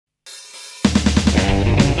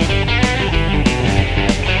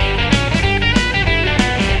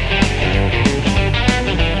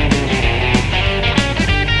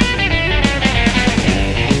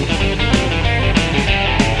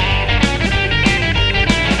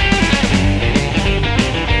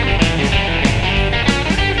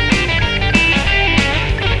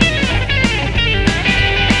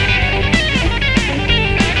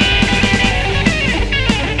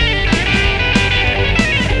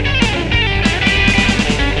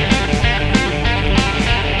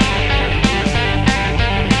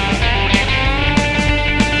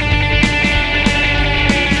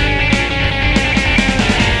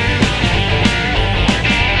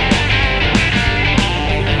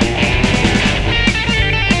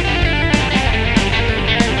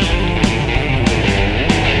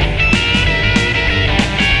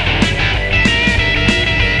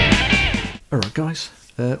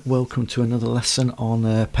Welcome to another lesson on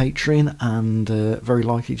Patreon, and very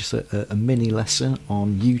likely just a mini lesson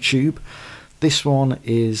on YouTube. This one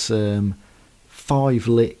is 5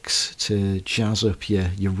 licks to jazz up your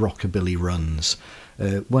rockabilly runs.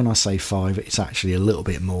 When I say 5, it's actually a little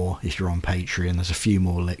bit more if you're on Patreon. There's a few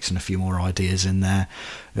more licks and a few more ideas in there.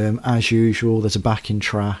 As usual, there's a backing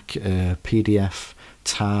track, PDF,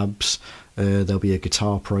 tabs. There'll be a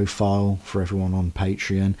guitar profile for everyone on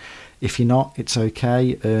Patreon. If you're not, it's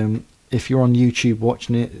okay. If you're on YouTube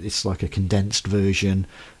watching it, it's like a condensed version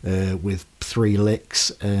with 3 licks,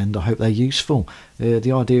 and I hope they're useful.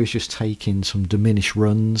 The idea is just taking some diminished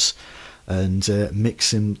runs and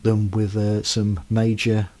mixing them with some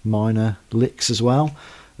major minor licks as well.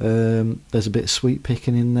 There's a bit of sweep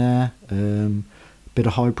picking in there, a bit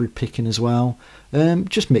of hybrid picking as well.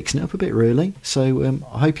 Just mixing it up a bit really. So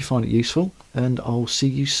I hope you find it useful, and I'll see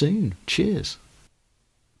you soon. Cheers.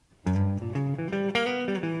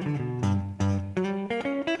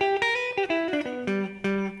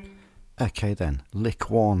 Okay then,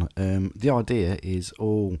 lick 1. The idea is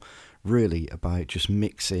all really about just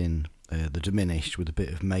mixing the diminished with a bit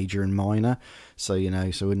of major and minor, so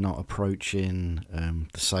so we're not approaching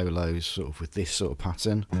the solos sort of with this sort of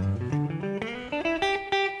pattern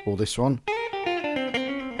or this one.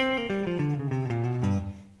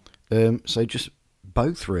 So just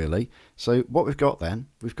both really. So what we've got then,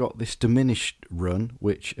 we've got this diminished run,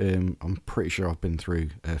 which I'm pretty sure I've been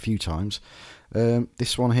through a few times.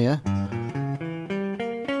 This one here,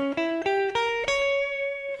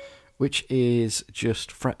 which is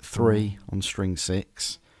just fret 3 on string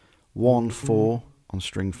 6, 1 4 on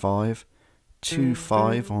string 5, 2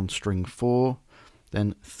 5 on string 4,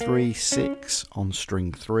 then 3 6 on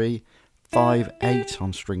string 3, 5 8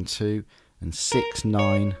 on string 2, and 6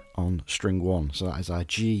 9 on string 1. So that is our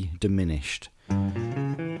G diminished.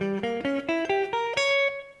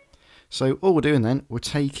 So all we're doing then, we're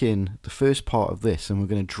taking the first part of this and we're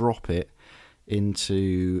going to drop it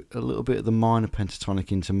into a little bit of the minor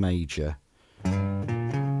pentatonic into major.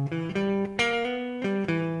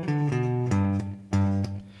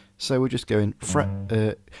 So we're just going fret,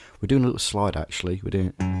 we're doing a little slide actually, we're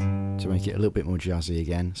doing to make it a little bit more jazzy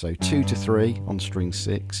again. So 2 to 3 on string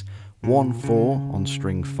 6, 1 4 on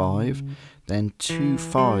string 5, then 2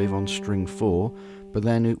 5 on string 4, but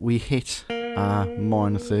then we hit our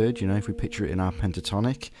minor third, if we picture it in our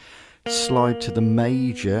pentatonic, slide to the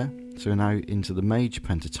major, so we're now into the major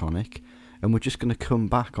pentatonic, and we're just going to come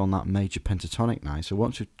back on that major pentatonic now. So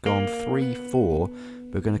once we've gone 3 4,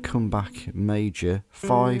 we're going to come back major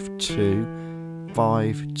 5 2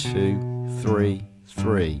 5 2 3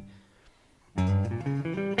 3.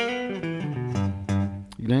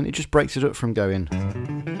 It just breaks it up from going.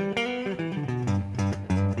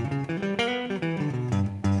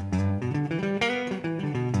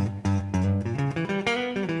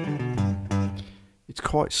 It's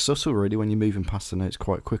quite subtle really when you're moving past the notes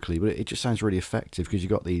quite quickly, but it just sounds really effective because you've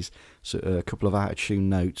got these a couple of out of tune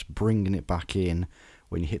notes bringing it back in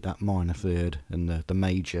when you hit that minor third and the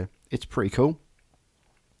major. It's pretty cool.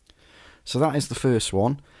 So that is the first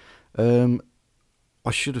one.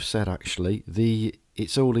 I should have said actually,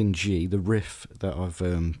 it's all in G, the riff that I've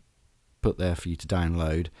put there for you to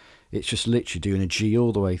download. It's just literally doing a G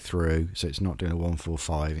all the way through, so it's not doing a 1 4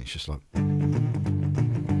 5, it's just like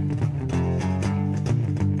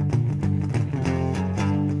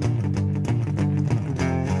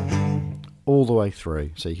all the way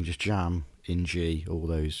through, so you can just jam in G all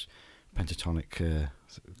those pentatonic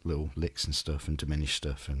little licks and stuff, and diminished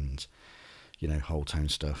stuff, and whole tone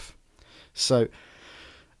stuff. So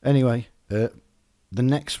anyway, the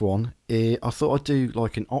next one, I thought I'd do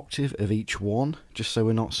like an octave of each one, just so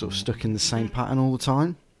we're not sort of stuck in the same pattern all the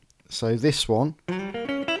time. So this one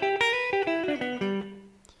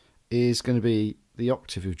is going to be the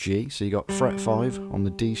octave of G, so you got fret 5 on the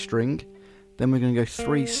D string, then we're going to go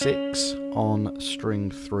 3 6 on string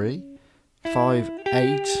 3, 5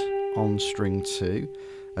 8 on string 2,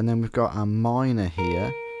 and then we've got our minor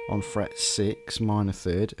here on fret 6, minor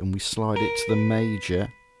third, and we slide it to the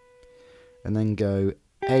major, and then go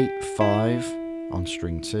 8 5 on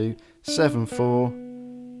string 2, 7 4,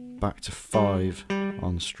 back to 5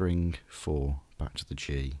 on string 4, back to the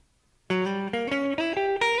G.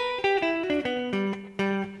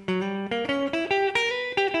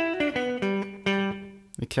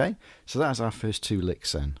 Okay, so that's our first 2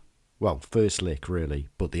 licks then. Well, first lick really,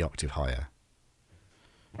 but the octave higher.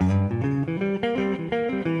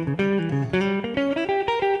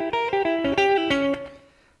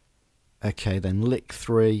 Okay, then lick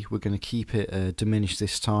 3, we're going to keep it diminished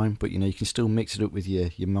this time, but you can still mix it up with your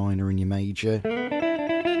minor and your major.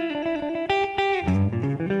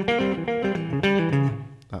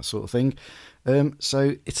 that sort of thing.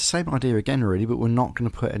 So it's the same idea again really, but we're not going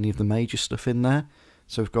to put any of the major stuff in there.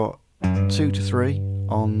 So we've got 2 to 3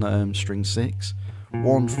 on string 6,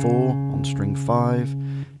 1 4 on string 5,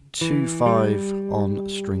 2 5 on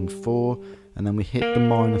string 4, and then we hit the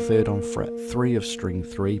minor third on fret 3 of string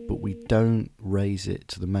 3, but we don't raise it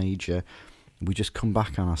to the major. We just come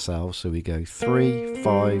back on ourselves, so we go 3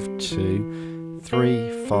 5 2,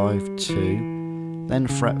 3 5 2, then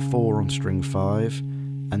fret 4 on string 5,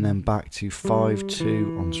 and then back to 5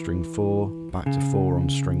 2 on string 4, back to 4 on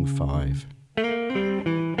string 5.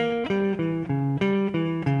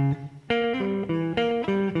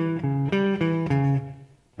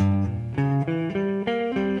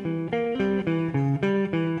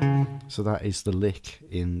 So that is the lick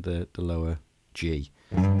in the lower G.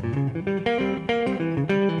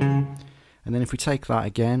 And then if we take that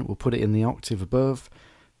again, we'll put it in the octave above.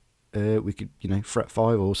 We could, fret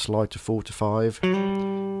 5 or slide to 4 to 5.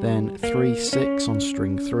 Then 3 6 on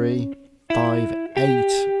string 3, 5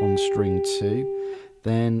 8 on string 2,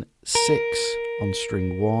 then 6 on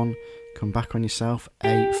string 1. Come back on yourself,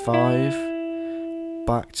 8 5,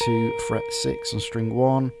 back to fret 6 on string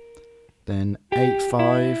 1, then 8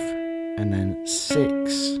 5, and then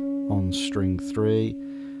 6 on string 3,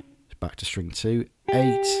 back to string 2,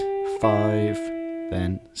 8 5,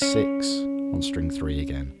 then 6 on string 3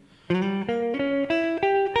 again.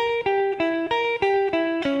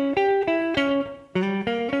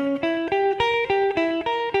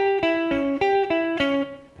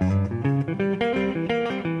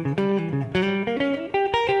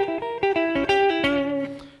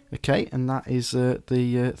 Okay, and that is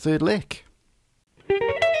the third lick.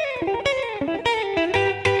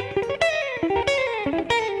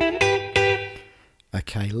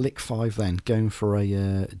 Okay, lick 5 then, going for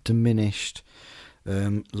a diminished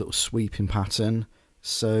little sweeping pattern.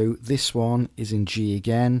 So this one is in G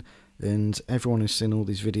again, and everyone who's seen all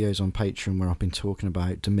these videos on Patreon where I've been talking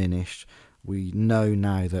about diminished, we know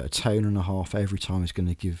now that a tone and a half every time is going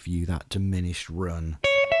to give you that diminished run.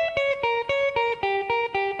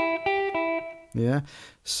 Yeah,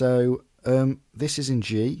 so this is in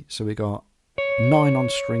G, so we got 9 on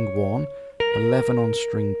string 1, 11 on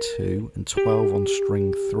string 2, and 12 on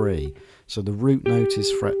string 3. So the root note is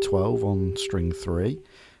fret 12 on string 3,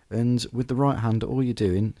 and with the right hand all you're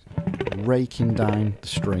doing, raking down the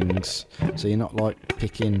strings, so you're not like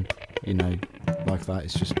picking, like that,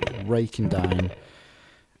 it's just raking down.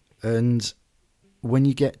 And when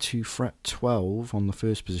you get to fret 12 on the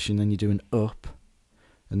first position, then you do an up,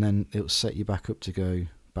 and then it'll set you back up to go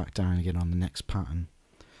back down again on the next pattern.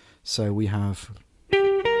 So we have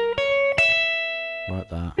like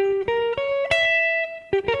that.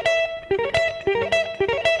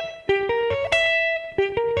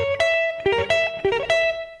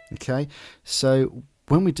 Okay, so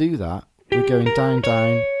when we do that, we're going down,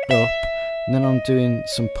 down, up, and then I'm doing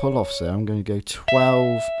some pull-offs there. I'm going to go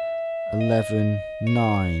 12, 11,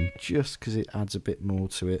 9, just because it adds a bit more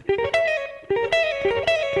to it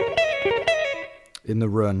in the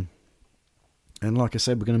run. And like I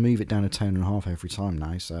said, we're going to move it down a tone and a half every time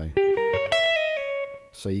now, so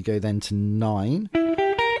you go then to 9,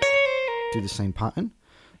 do the same pattern,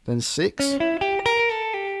 then 6,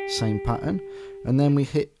 same pattern, and then we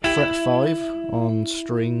hit fret 5 on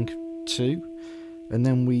string 2, and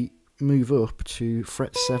then we move up to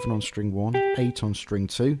fret 7 on string 1, 8 on string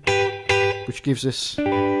 2, which gives us,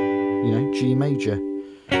 G major.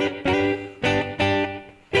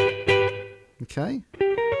 Okay.